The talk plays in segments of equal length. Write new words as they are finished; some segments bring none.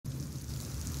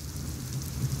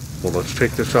Well, let's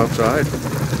take this outside,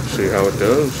 see how it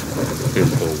does in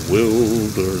the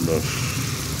wilderness.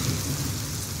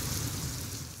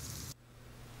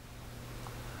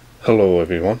 Hello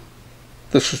everyone,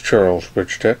 this is Charles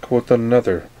BridgTec with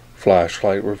another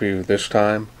flashlight review, this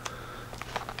time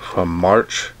from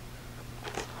March.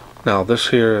 Now this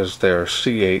here is their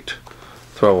C8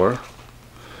 thrower,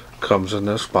 comes in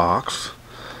this box.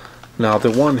 Now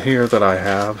the one here that I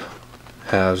have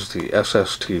has the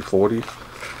SST40.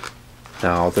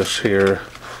 Now this here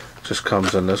just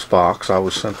comes in this box. I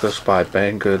was sent this by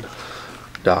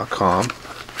Banggood.com.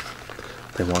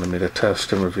 They wanted me to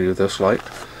test and review this light.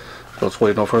 Let's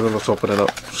wait no further, let's open it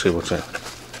up, see what's in.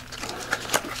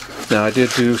 Now I did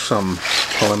do some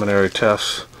preliminary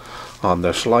tests on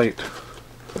this light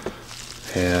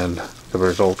and the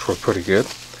results were pretty good.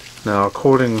 Now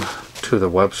according to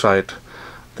the website,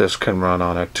 this can run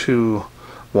on a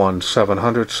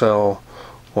 21700 cell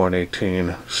or an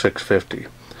 18650.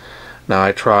 Now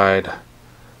I tried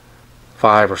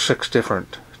 5 or 6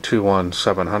 different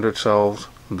 21700 cells.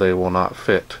 They will not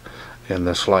fit in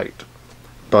this light.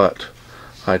 But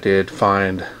I did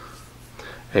find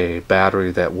a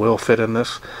battery that will fit in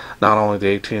this. Not only the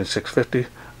 18650,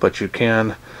 but you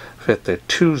can fit the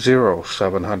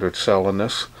 20700 cell in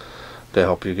this to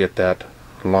help you get that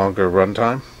longer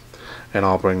runtime. And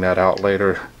I'll bring that out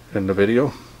later in the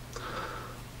video.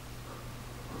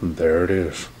 There it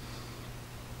is.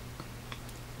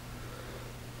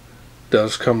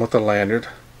 Does come with a lanyard.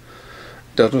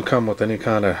 Doesn't come with any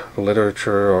kind of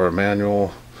literature or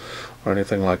manual or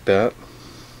anything like that.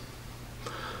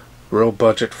 Real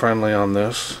budget friendly on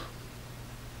this.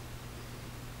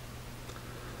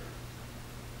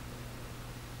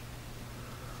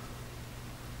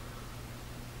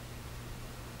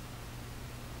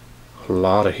 A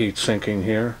lot of heat sinking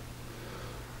here.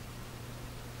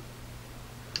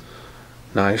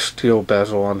 Nice steel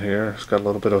bezel on here. It's got a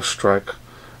little bit of strike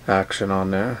action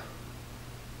on there.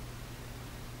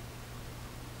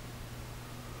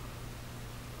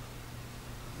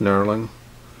 Knurling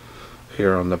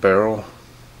here on the barrel.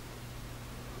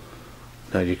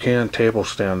 Now you can table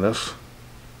stand this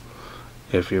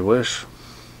if you wish.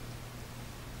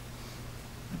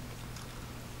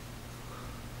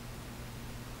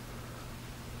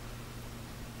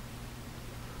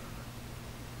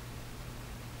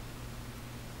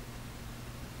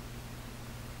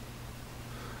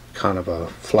 Kind of a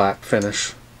flat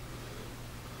finish.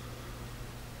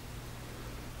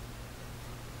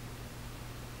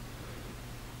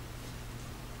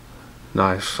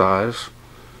 Nice size.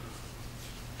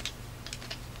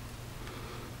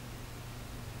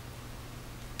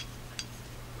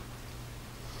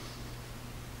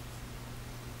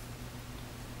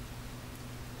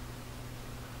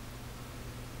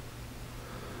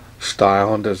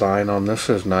 Style and design on this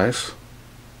is nice.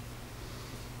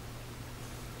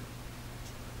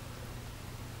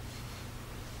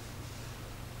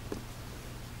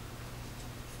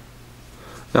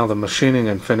 Now the machining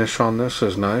and finish on this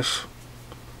is nice.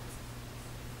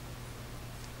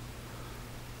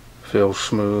 Feels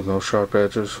smooth, no sharp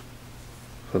edges,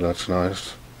 so that's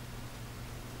nice.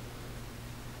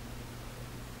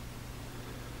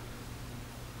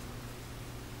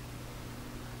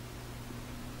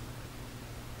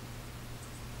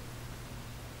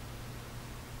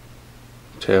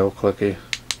 Tail clicky.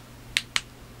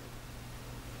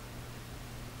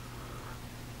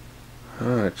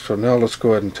 Alright, so now let's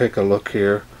go ahead and take a look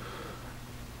here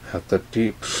at the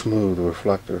deep smooth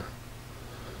reflector.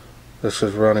 This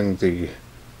is running the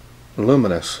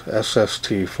luminous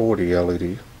SST40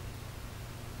 LED.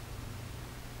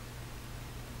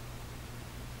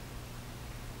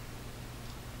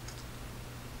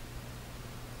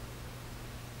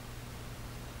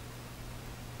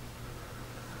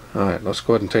 Alright, let's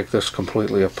go ahead and take this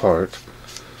completely apart.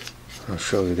 I'll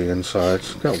show you the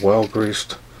insides. It's got well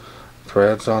greased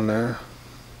threads on there.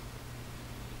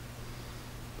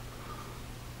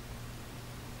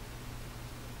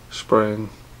 Spring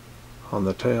on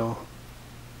the tail.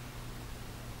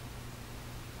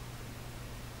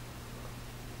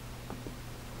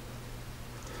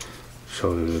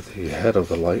 Show you the head of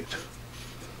the light.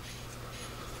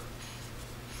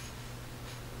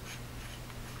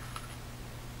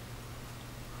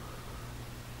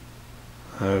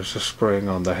 There's the spring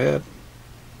on the head.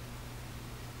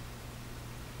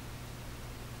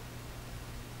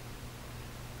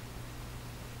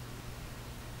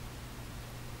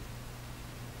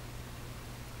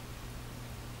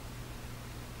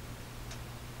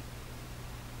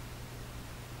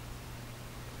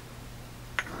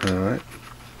 Alright,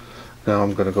 now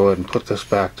I'm going to go ahead and put this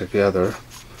back together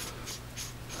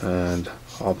and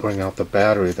I'll bring out the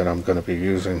battery that I'm going to be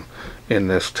using in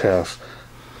this test.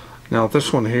 Now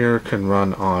this one here can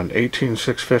run on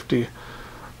 18650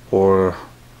 or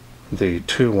the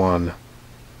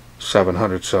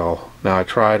 21700 cell. Now I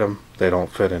tried them, they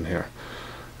don't fit in here.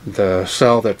 The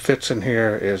cell that fits in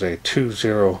here is a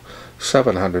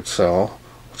 20700 cell,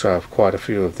 which I have quite a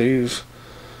few of these.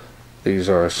 These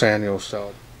are a Sanyo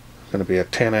cell. Going to be a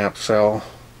 10 amp cell.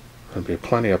 Going to be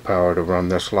plenty of power to run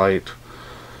this light,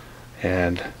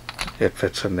 and it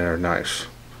fits in there nice.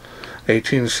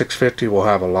 18650 will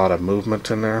have a lot of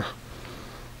movement in there,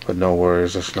 but no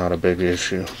worries, it's not a big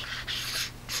issue.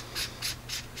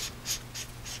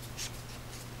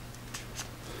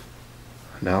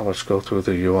 Now let's go through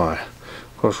the UI.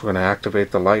 Of course, we're going to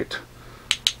activate the light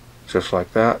just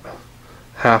like that.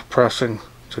 Half pressing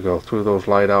to go through those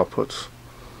light outputs.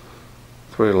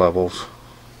 3 levels.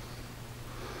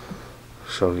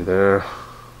 Show you there.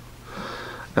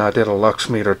 Now I did a lux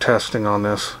meter testing on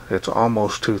this. It's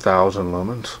almost 2000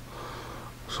 lumens.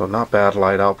 So not bad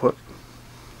light output.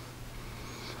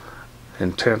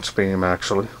 Intense beam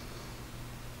actually.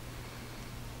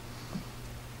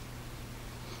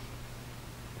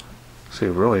 See,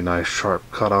 really nice sharp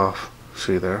cutoff.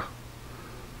 See there?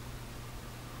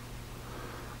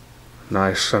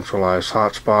 Nice centralized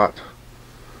hotspot.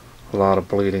 A lot of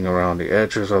bleeding around the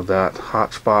edges of that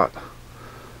hotspot.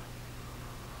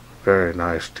 Very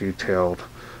nice detailed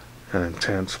and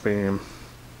intense beam.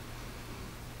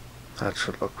 That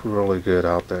should look really good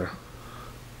out there.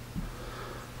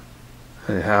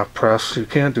 And you half press. You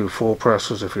can do full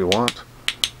presses if you want,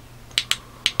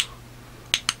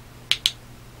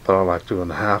 but I like doing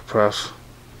the half press.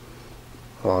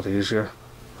 A lot easier.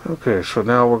 Okay, so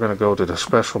now we're going to go to the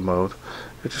special mode.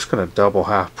 You're just going to double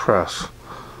half press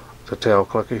the tail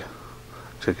clicky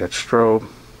to get strobe.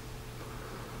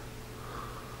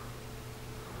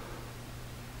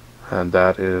 And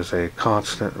that is a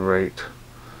constant rate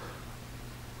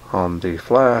on the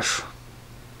flash.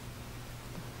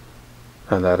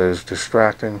 And that is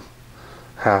distracting.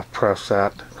 Half press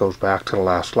that, goes back to the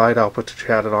last light output that you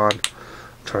had it on.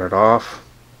 Turn it off.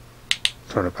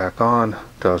 Turn it back on.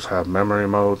 Does have memory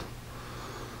mode.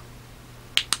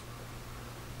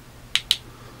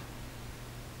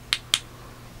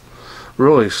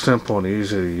 Really simple and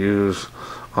easy to use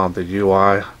on the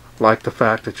UI. Like the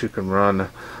fact that you can run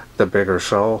the bigger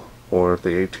cell or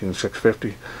the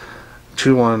 18650.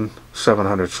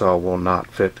 21700 cell will not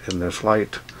fit in this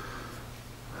light,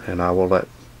 and I will let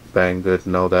Banggood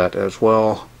know that as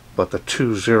well. But the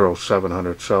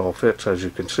 20700 cell fits, as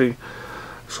you can see.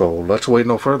 So let's wait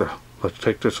no further. Let's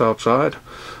take this outside,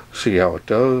 see how it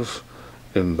does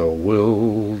in the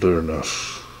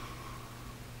wilderness.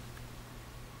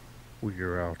 We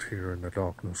are out here in the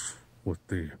darkness with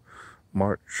the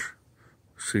March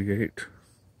C8.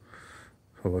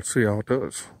 So let's see how it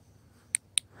does.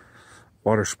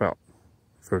 Water spout,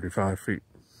 35 feet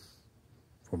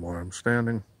from where I'm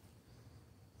standing.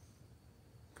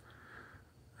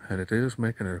 And it is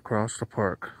making it across the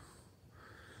park.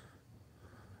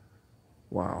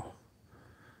 Wow.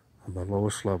 On the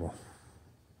lowest level.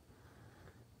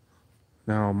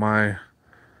 Now my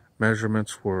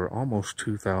measurements were almost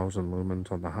 2000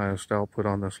 lumens on the highest output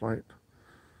on this light.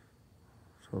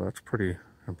 So that's pretty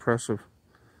impressive.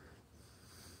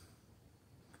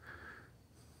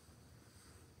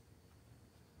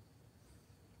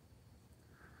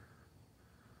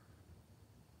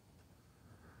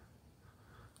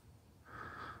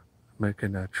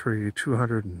 Making that tree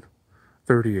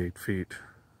 238 feet,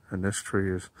 and this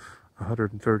tree is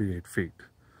 138 feet.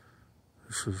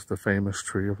 This is the famous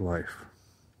tree of life.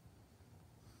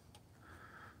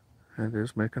 And it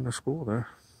is making a school there,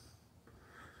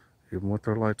 even with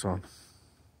their lights on.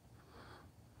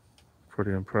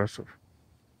 Pretty impressive.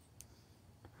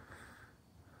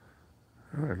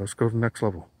 Alright, let's go to the next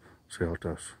level, see how it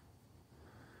does.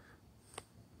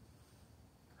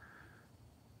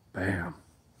 Bam.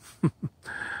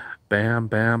 Bam,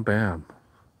 bam, bam.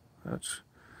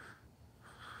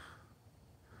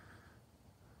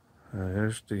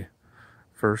 There's the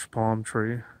first palm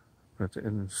tree that's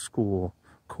in the school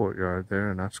courtyard there,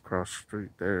 and that's across the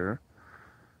street there.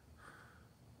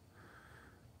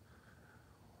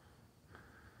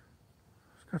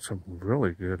 It's got some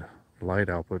really good light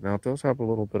output. Now it does have a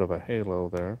little bit of a halo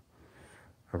there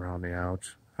around the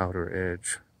outer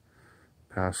edge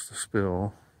past the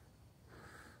spill,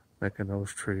 making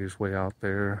those trees way out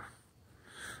there.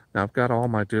 Now I've got all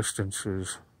my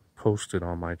distances posted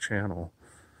on my channel.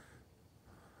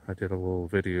 I did a little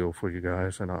video for you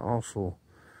guys, and I also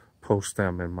post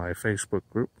them in my Facebook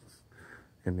group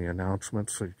in the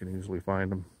announcements, so you can easily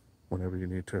find them whenever you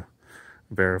need to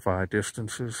verify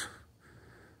distances.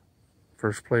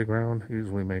 First playground,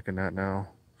 usually making that now.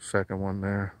 Second one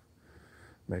there,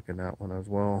 making that one as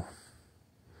well.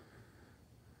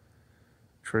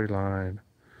 Tree line,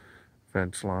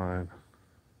 fence line.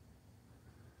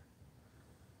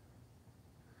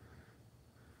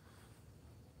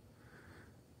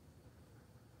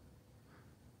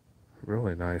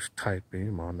 Really nice tight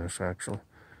beam on this actually.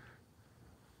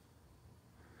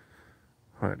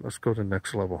 Alright, let's go to the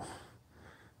next level.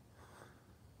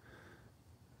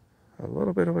 A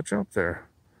little bit of a jump there.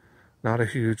 Not a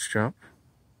huge jump.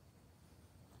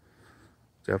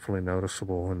 Definitely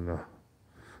noticeable in the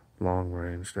long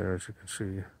range there, as you can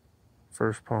see.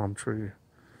 First palm tree,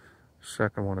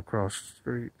 second one across the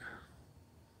street.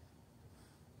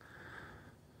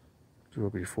 Do a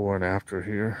before and after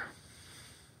here.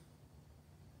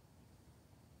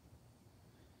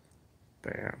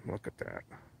 Bam, look at that.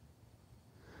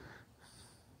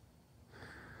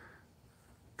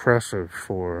 Impressive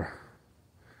for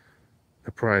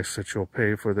the price that you'll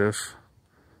pay for this,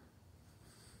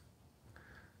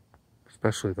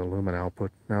 especially the lumen output.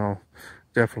 Now,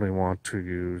 definitely want to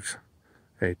use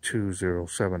a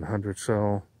 20700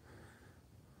 cell.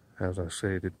 As I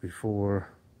stated before,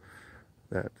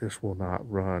 that this will not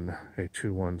run a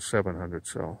 21700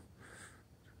 cell.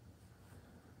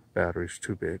 Battery's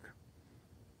too big.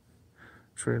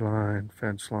 Tree line,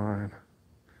 fence line.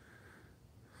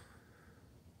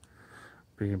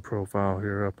 Beam profile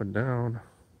here up and down.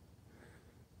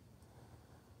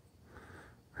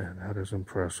 And that is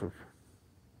impressive.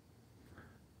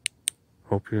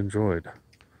 Hope you enjoyed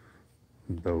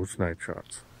those night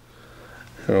shots.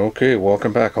 Okay,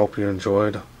 welcome back. Hope you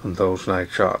enjoyed those night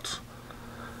shots.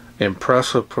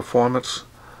 Impressive performance,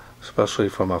 especially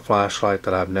from a flashlight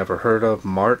that I've never heard of,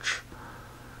 March.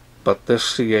 But this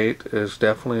C8 is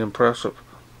definitely impressive.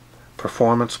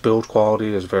 Performance, build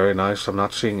quality is very nice. I'm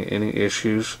not seeing any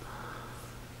issues.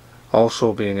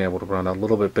 Also being able to run a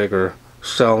little bit bigger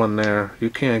cell in there.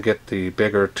 You can get the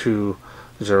bigger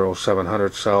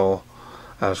 20700 cell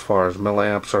as far as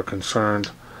milliamps are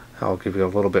concerned. I'll give you a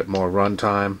little bit more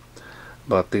runtime.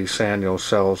 But these Sanyo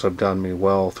cells have done me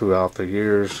well throughout the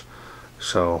years.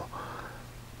 So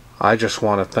I just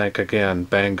want to thank again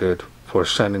Banggood for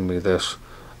sending me this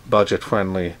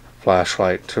budget-friendly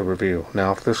flashlight to review.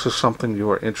 Now, if this is something you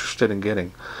are interested in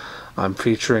getting, I'm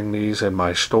featuring these in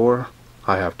my store.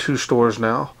 I have 2 stores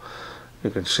now. You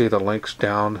can see the links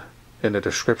down in the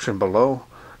description below.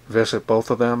 Visit both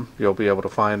of them. You'll be able to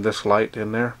find this light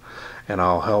in there, and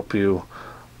I'll help you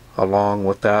along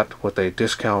with that with a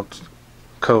discount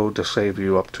code to save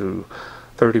you up to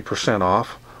 30%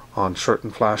 off on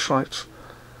certain flashlights.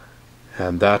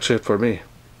 And that's it for me.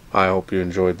 I hope you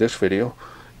enjoyed this video.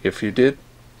 If you did,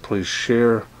 please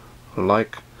share,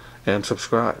 like, and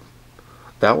subscribe.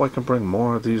 That way I can bring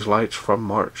more of these lights from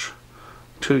March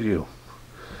to you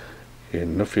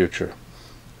in the future.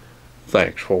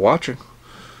 Thanks for watching.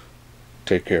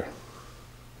 Take care.